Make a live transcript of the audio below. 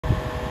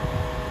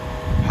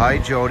Hi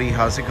Jody,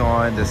 how's it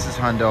going? This is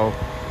Hundo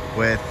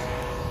with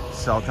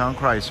Celltown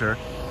Chrysler.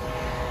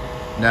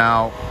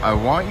 Now, I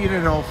want you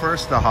to know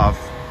first off,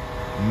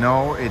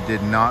 no, it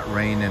did not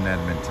rain in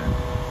Edmonton.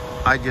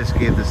 I just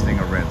gave this thing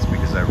a rinse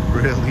because I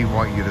really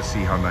want you to see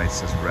how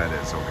nice this red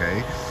is,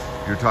 okay?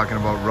 You're talking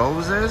about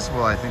roses?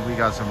 Well, I think we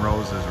got some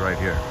roses right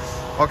here.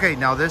 Okay,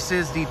 now this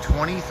is the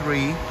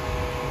 23.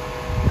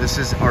 This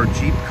is our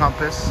Jeep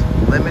Compass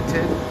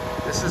Limited.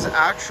 This is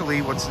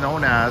actually what's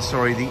known as,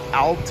 the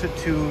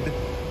Altitude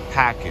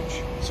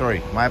package.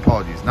 Sorry, my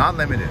apologies, not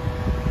limited.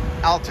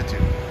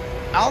 Altitude.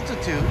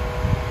 Altitude,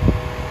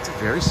 it's a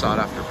very sought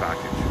after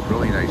package.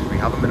 Really nice. We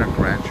have them in our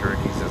Grand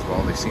Cherokees as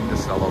well. They seem to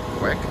sell out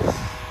quick.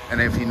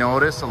 And if you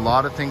notice, a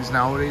lot of things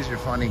nowadays you're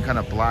finding kind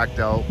of blacked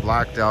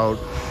out.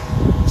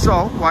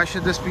 So why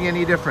should this be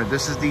any different?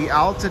 This is the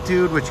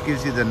Altitude, which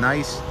gives you the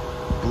nice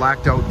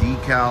blacked out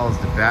decals,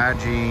 the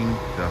badging,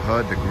 the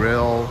hood, the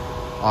grille,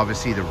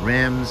 obviously the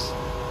rims.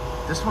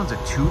 This one's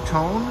a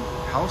two-tone.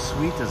 How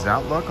sweet does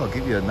that look? I'll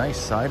give you a nice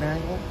side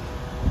angle.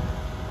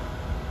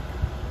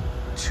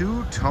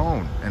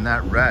 Two-tone in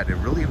that red. It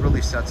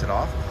really sets it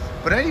off.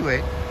 But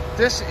anyway,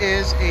 this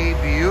is a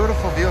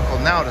beautiful vehicle.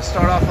 Now, to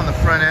start off on the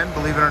front end,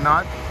 believe it or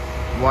not,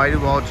 why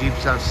do all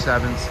Jeeps have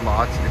 7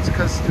 slots? It's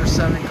because there's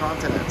 7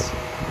 continents.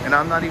 And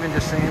I'm not even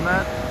just saying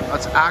that.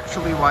 That's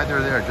actually why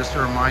they're there, just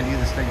to remind you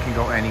this thing can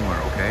go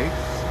anywhere, okay?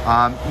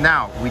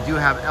 Now, we do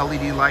have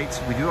LED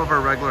lights. We do have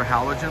our regular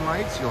halogen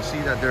lights. You'll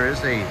see that there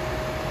is a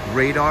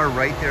radar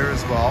right there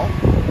as well.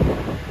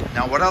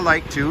 Now, what I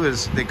like too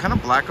is they kind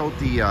of black out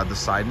the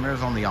side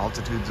mirrors on the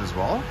Altitudes as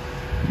well.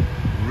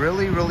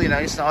 Really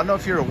nice. Now, I don't know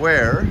if you're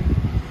aware,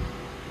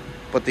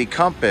 but the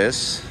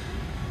Compass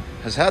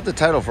has had the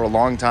title for a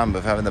long time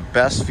of having the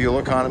best fuel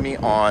economy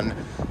on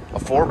a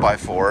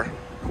 4x4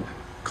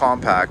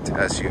 compact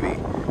SUV.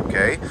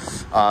 Okay,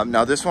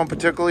 now this one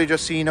particularly,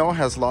 just so you know,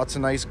 has lots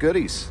of nice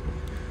goodies.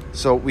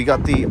 So we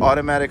got the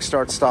automatic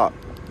start stop.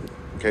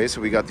 Okay,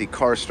 so we got the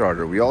car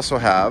starter. We also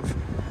have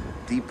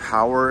the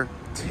power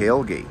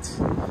tailgate.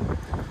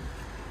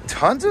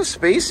 Tons of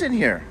space in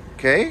here.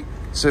 Okay,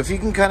 so if you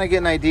can kind of get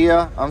an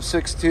idea, I'm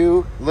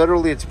 6'2".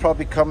 Literally, it's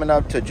probably coming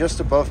up to just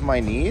above my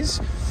knees.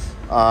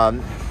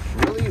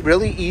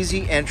 Really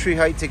easy entry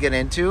height to get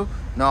into.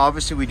 Now,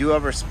 obviously, we do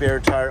have our spare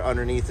tire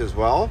underneath as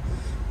well.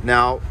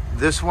 Now,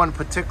 this one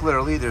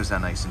particularly, there's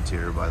that nice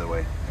interior, by the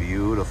way.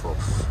 Beautiful.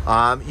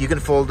 You can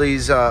fold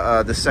these,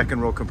 the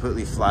second row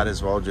completely flat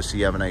as well, just so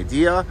you have an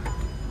idea.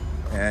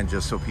 And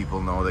just so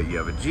people know that you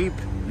have a Jeep,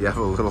 you have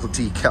a little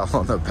decal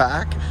on the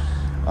back.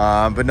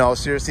 But no,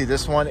 seriously,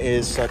 this one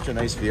is such a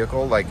nice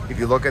vehicle. Like, if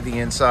you look at the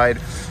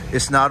inside,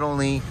 it's not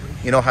only,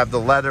 you know, have the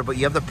leather, but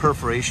you have the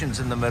perforations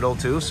in the middle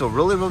too. So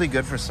really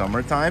good for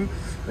summertime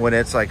when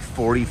it's like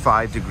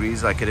 45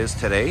 degrees like it is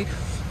today.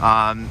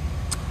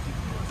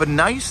 But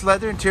nice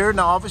leather interior.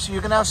 Now, obviously,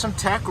 you're gonna have some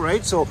tech,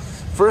 right? So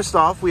first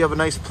off, we have a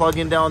nice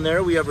plug-in down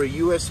there. We have our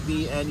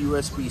USB and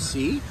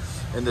USB-C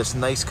in this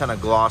nice kind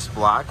of gloss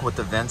black with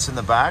the vents in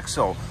the back.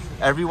 So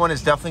everyone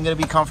is definitely gonna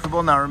be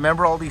comfortable. Now,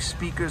 remember all these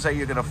speakers that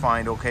you're gonna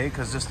find, okay?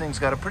 Because this thing's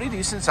got a pretty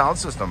decent sound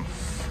system.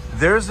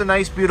 There's the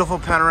nice, beautiful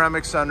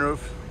panoramic sunroof.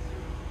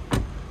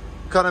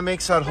 Kind of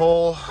makes that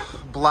whole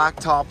black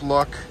top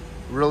look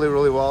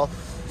really well.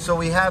 So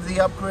we have the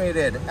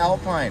upgraded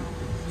Alpine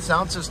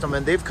sound system,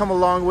 and they've come a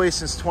long way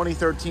since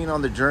 2013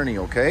 on the journey,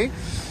 okay?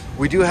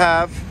 We do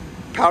have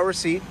power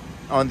seat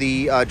on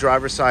the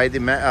driver's side, the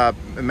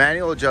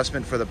manual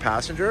adjustment for the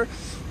passenger,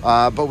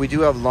 but we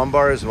do have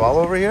lumbar as well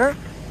over here.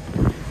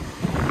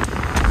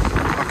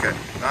 Okay,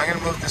 now I'm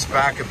gonna move this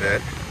back a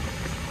bit,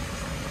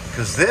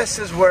 because this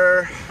is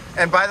where,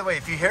 and by the way,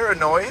 if you hear a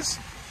noise,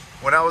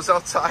 when I was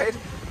outside,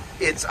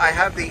 I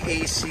have the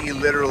AC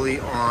literally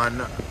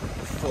on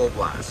full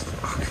blast,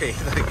 okay?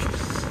 Like,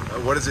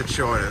 what is it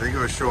showing? I think it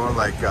was showing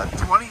like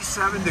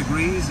 27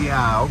 degrees.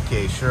 Yeah,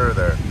 okay, sure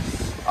there.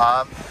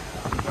 Let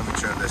me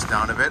turn this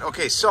down a bit.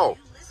 Okay, so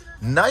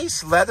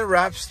nice leather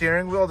wrapped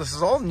steering wheel. This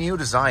is all new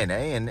design,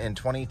 in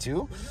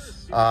 22.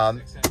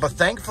 But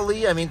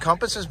thankfully, I mean,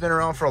 Compass has been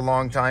around for a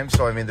long time.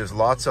 So, I mean, there's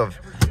lots of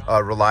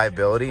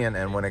reliability.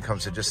 And when it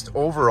comes to just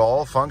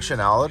overall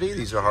functionality,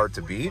 these are hard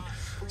to beat.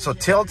 So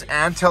tilt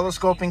and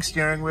telescoping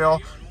steering wheel.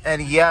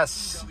 And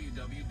yes,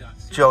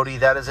 Jody,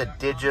 that is a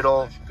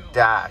digital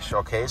dash.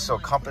 Okay, so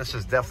Compass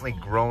has definitely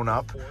grown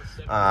up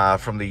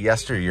from the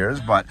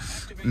yesteryears, but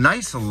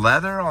nice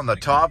leather on the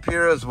top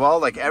here as well.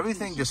 Like,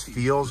 everything just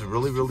feels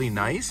really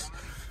nice.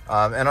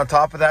 And on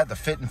top of that, the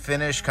fit and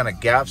finish, kind of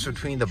gaps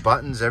between the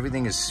buttons,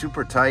 everything is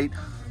super tight.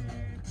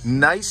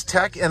 Nice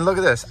tech. And look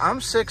at this, I'm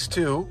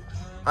 6'2".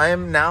 I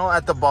am now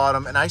at the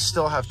bottom and I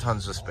still have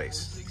tons of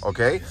space.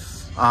 Okay,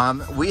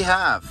 we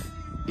have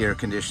air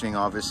conditioning,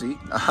 obviously.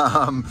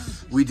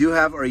 We do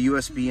have our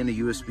USB and a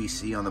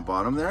USB-C on the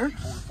bottom there.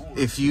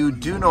 If you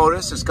do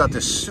notice, it's got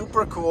this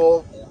super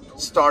cool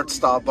start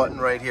stop button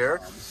right here.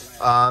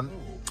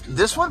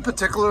 This one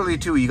particularly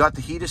too, you got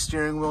the heated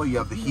steering wheel, you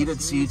have the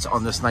heated seats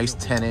on this nice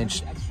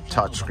 10-inch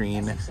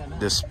touchscreen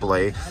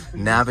display,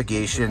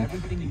 navigation.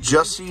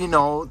 Just so you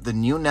know, the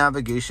new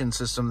navigation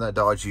system that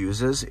Dodge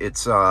uses,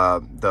 it's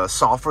the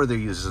software they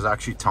use is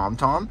actually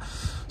TomTom.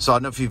 So I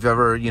don't know if you've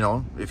ever,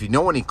 if you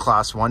know any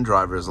Class 1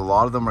 drivers, a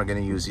lot of them are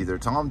going to use either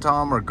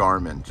TomTom or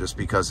Garmin, just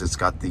because it's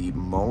got the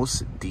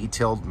most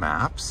detailed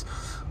maps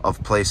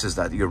of places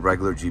that your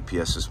regular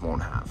GPSs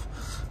won't have.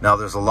 Now,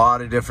 there's a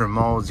lot of different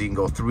modes. You can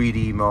go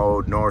 3D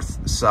mode,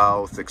 north,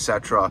 south,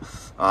 etc.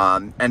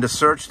 And to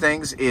search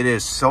things, it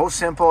is so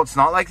simple. It's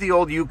not like the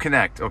old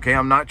Uconnect, okay?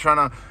 I'm not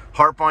trying to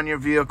harp on your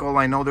vehicle.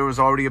 I know there was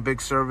already a big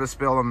service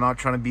bill. I'm not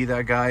trying to be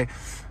that guy.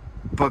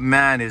 But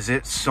man, is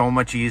it so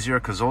much easier,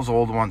 because those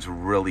old ones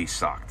really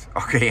sucked.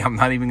 Okay, I'm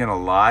not even gonna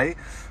lie.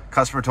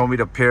 Customer told me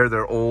to pair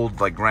their old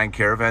Grand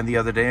Caravan the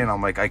other day, and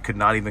I'm like, I could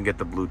not even get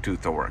the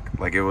Bluetooth to work.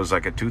 Like, it was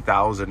like a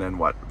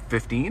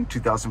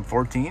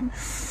 2014.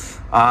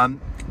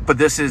 But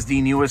this is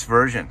the newest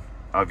version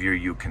of your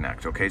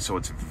Uconnect. Okay, so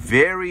it's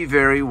very,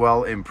 very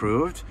well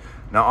improved.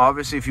 Now,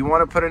 obviously, if you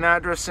want to put an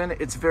address in,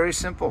 it's very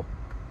simple.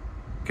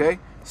 Okay,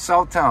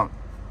 Southtown.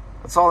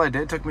 That's all I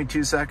did. It took me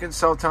 2 seconds.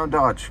 Southtown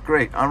Dodge.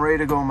 Great. I'm ready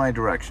to go in my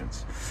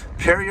directions.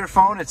 Pair your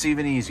phone. It's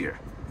even easier.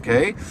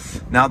 Okay.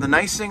 Now, the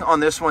nice thing on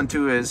this one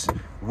too is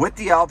with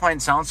the Alpine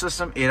sound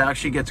system, it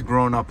actually gets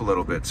grown up a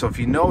little bit. So if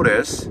you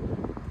notice,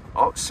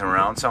 oh,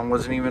 surround sound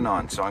wasn't even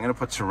on. So I'm going to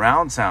put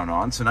surround sound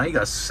on. So now you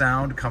got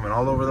sound coming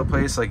all over the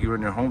place like you were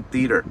in your home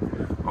theater.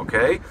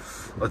 Okay.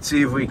 Let's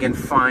see if we can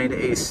find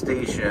a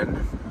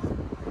station.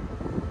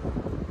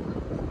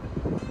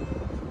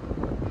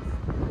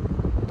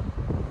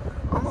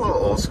 I'm a little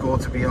old school,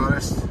 to be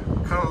honest.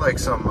 Kind of like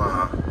some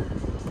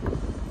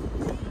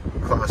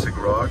classic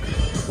rock.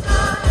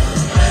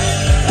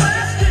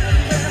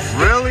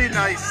 Really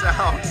nice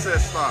sound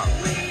system.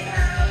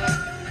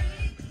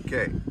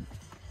 Okay,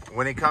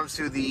 when it comes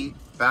to the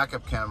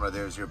backup camera,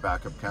 there's your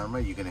backup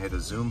camera. You can hit a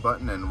zoom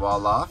button and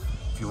voila.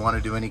 If you want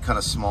to do any kind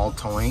of small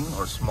towing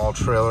or small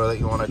trailer that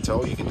you want to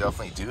tow, you can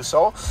definitely do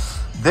so.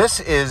 This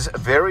is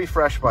very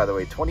fresh, by the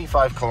way,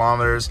 25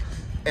 kilometers.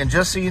 And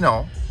just so you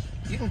know,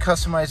 you can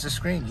customize the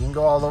screen. You can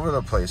go all over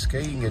the place,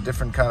 okay? You can get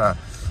different kind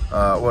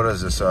of, what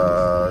is this?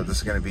 This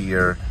is going to be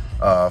your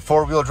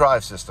four-wheel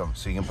drive system.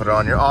 So you can put it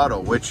on your auto,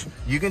 which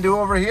you can do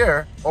over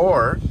here,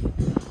 or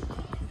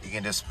you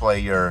can display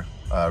your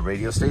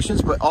radio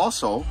stations, but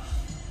also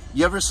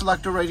you have your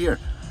selector right here.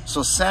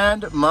 So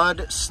sand,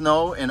 mud,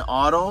 snow, and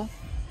auto.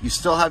 You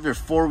still have your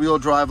four-wheel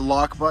drive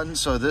lock button.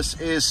 So this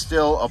is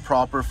still a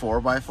proper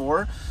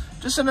 4x4,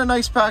 just in a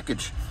nice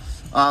package.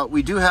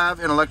 We do have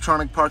an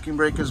electronic parking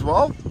brake as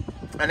well.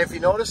 And if you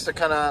notice, the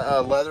kind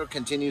of leather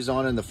continues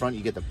on in the front.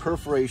 You get the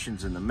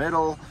perforations in the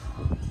middle.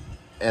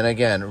 And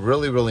again,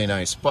 really, really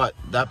nice. But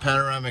that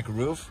panoramic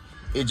roof,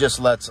 it just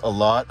lets a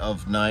lot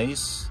of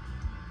nice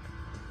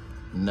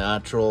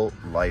natural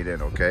light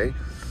in, okay?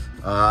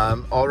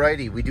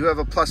 Alrighty, we do have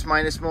a plus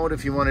minus mode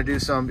if you want to do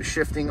some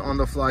shifting on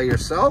the fly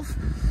yourself.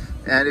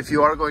 And if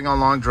you are going on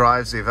long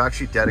drives, they've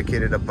actually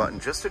dedicated a button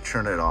just to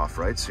turn it off,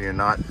 right? So you're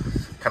not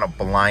kind of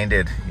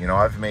blinded. You know,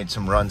 I've made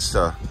some runs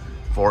to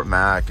Fort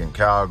Mac and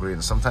Calgary,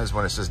 and sometimes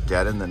when it's just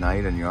dead in the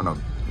night and you're on a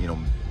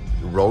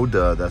road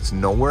that's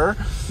nowhere,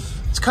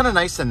 it's kind of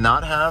nice to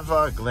not have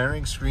a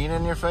glaring screen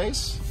in your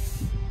face.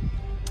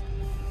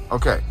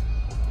 Okay,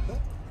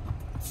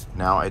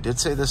 now I did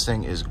say this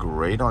thing is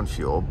great on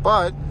fuel,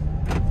 but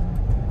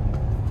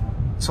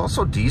it's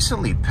also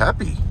decently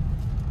peppy.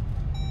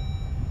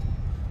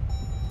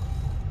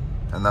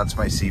 And that's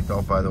my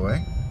seatbelt, by the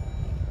way.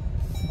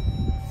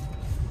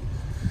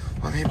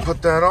 Let me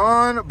put that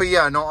on. But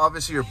yeah, no,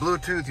 obviously your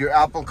Bluetooth, your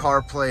Apple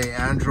CarPlay,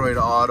 Android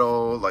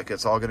Auto, like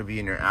it's all going to be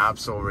in your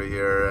apps over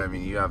here. I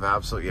mean, you have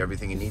absolutely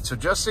everything you need. So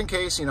just in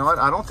case, you know what,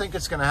 I don't think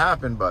it's going to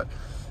happen, but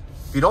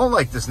if you don't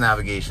like this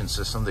navigation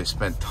system, they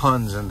spent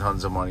tons and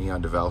tons of money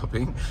on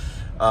developing.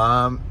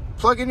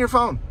 Plug in your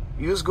phone.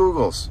 Use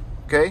Google's,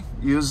 okay?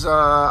 Use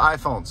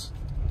iPhones.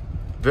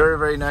 Very,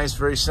 very nice,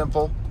 very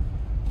simple.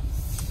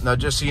 Now,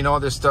 just so you know,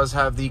 this does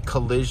have the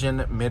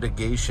collision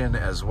mitigation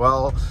as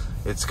well.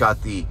 It's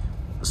got the,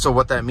 so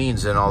what that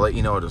means, and I'll let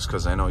you know this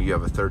because I know you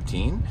have a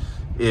 13,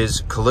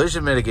 is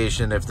collision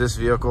mitigation. If this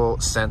vehicle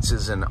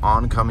senses an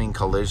oncoming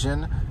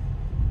collision,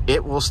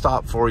 it will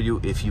stop for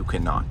you if you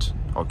cannot,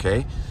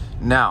 okay?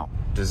 Now,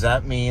 does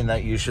that mean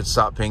that you should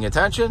stop paying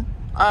attention?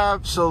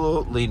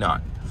 Absolutely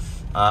not.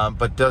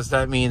 But does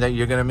that mean that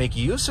you're going to make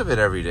use of it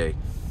every day?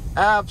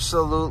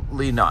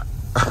 Absolutely not,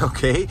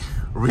 okay?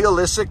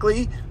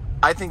 Realistically,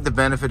 I think the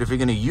benefit, if you're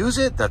going to use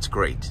it, that's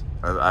great.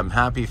 I'm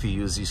happy if you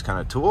use these kind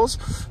of tools.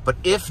 But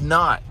if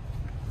not,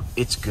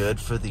 it's good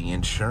for the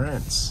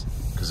insurance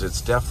because it's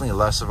definitely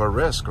less of a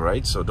risk,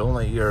 right? So don't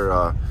let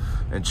your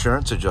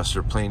insurance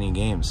adjuster play any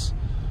games.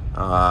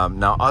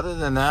 Now, other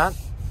than that,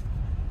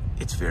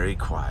 it's very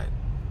quiet.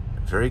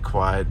 Very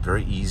quiet,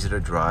 very easy to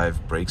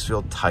drive. Brakes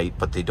feel tight,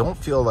 but they don't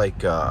feel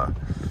like, I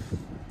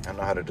don't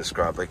know how to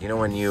describe, like, you know,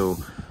 when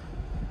you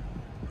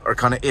are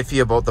kind of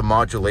iffy about the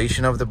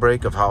modulation of the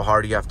brake, of how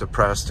hard you have to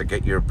press to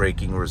get your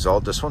braking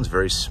result. This one's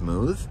very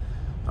smooth.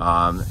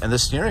 And the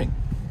steering,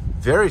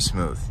 very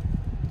smooth.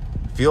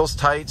 Feels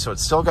tight, so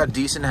it's still got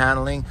decent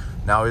handling.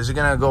 Now, is it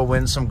gonna go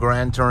win some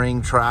Grand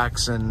Touring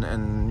tracks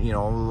and you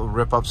know,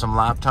 rip up some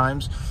lap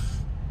times?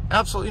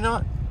 Absolutely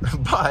not.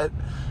 But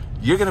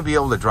you're gonna be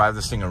able to drive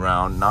this thing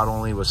around not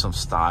only with some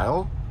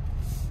style,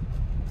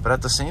 but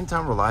at the same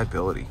time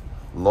reliability.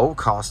 Low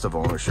cost of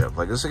ownership.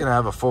 Like, this is gonna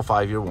have a full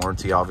 5-year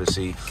warranty,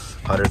 obviously,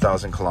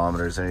 100,000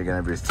 kilometers, and you're gonna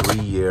have your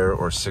 3-year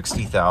or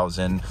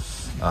 60,000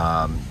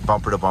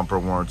 bumper to bumper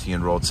warranty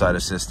and roadside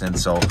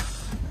assistance. So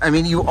I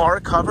mean, you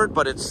are covered,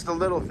 but it's the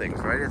little things,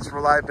 right? It's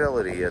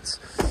reliability. It's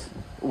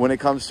when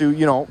it comes to,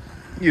 you know,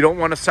 you don't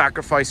want to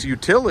sacrifice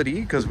utility,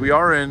 because we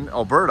are in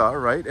Alberta,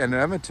 right, and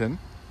Edmonton.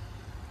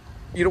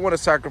 You don't want to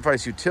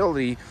sacrifice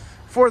utility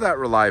for that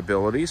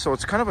reliability. So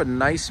it's kind of a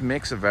nice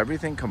mix of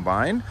everything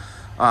combined.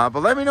 But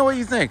let me know what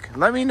you think.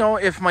 Let me know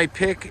if my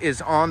pick is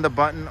on the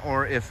button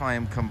or if I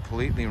am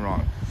completely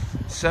wrong.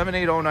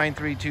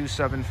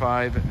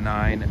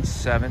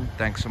 780-932-7597.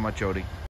 Thanks so much, Jody.